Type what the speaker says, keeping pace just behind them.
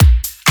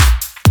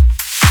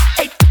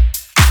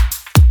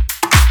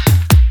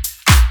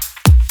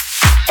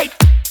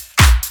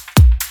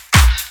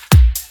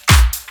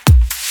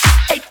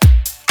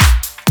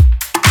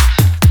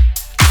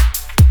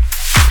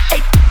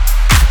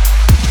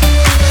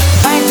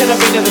the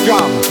beat of the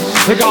drum.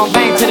 We're gon'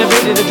 bang to the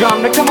beat of the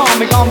drum. Now come on,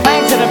 we gon'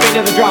 bang to the beat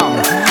of the drum.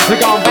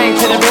 We're gon' bang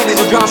to the beat of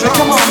the drum. Now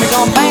come on, we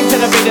gon' bang to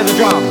the beat of the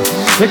drum.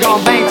 We're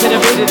gon' bang to the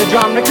beat of the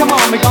drum. Now come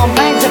on, we gon'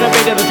 bang to the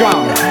beat of the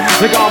drum.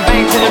 We're gon'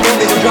 bang to the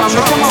beat of the drum.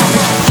 Now come on.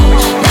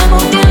 Ya no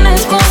tiene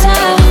excusa,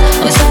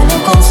 hoy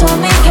salió con su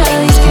amiga,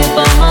 dice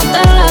pa'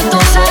 matar la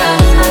tusa.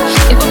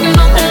 Y porque un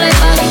hombre le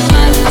paga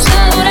mal,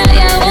 abusadora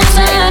y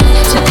abusa.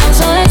 Se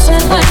cansó de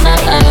ser buena,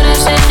 ahora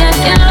enseña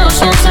que los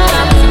usa.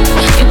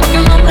 Y porque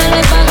un hombre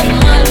le paga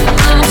mal,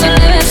 no se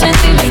le ve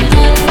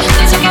sentimental.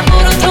 Dice que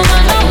por otro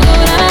mano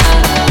dura,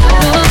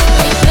 no.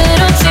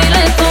 Pero si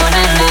le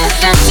ponen la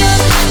canción,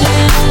 le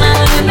da una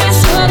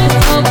depresión.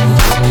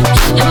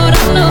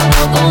 Llorando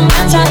no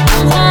comienza a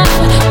tomar,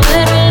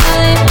 pero la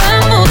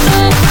dejamos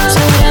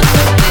sola.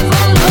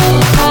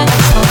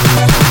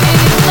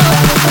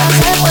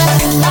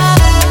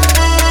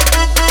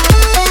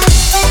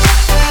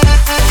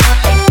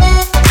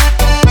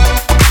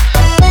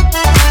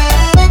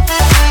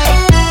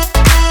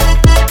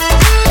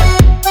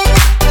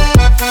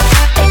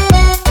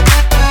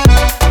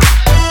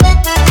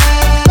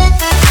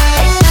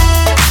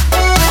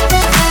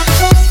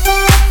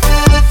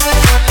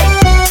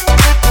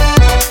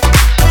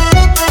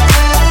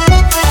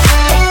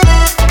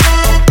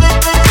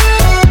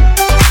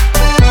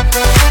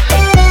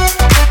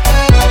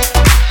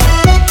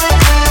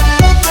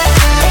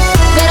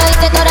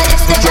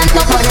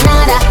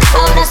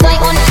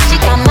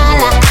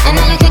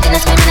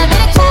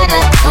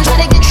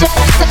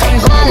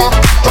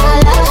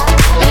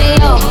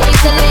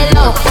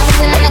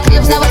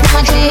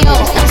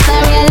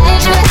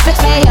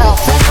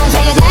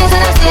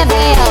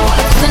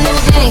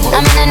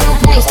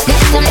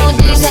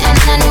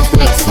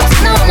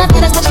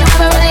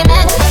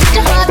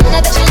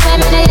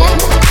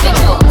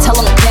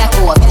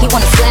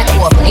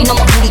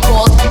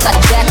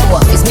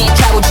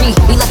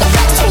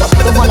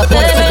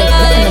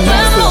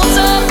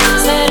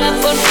 Será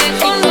porque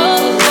con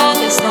los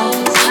pasos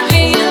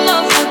y no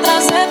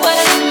se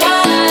puede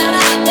más.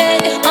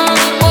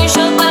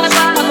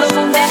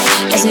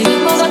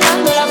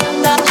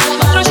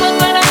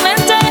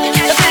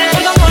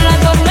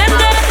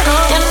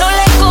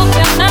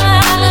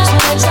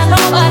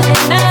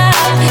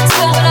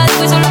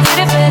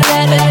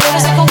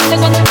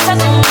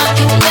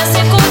 Ella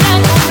se cura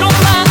con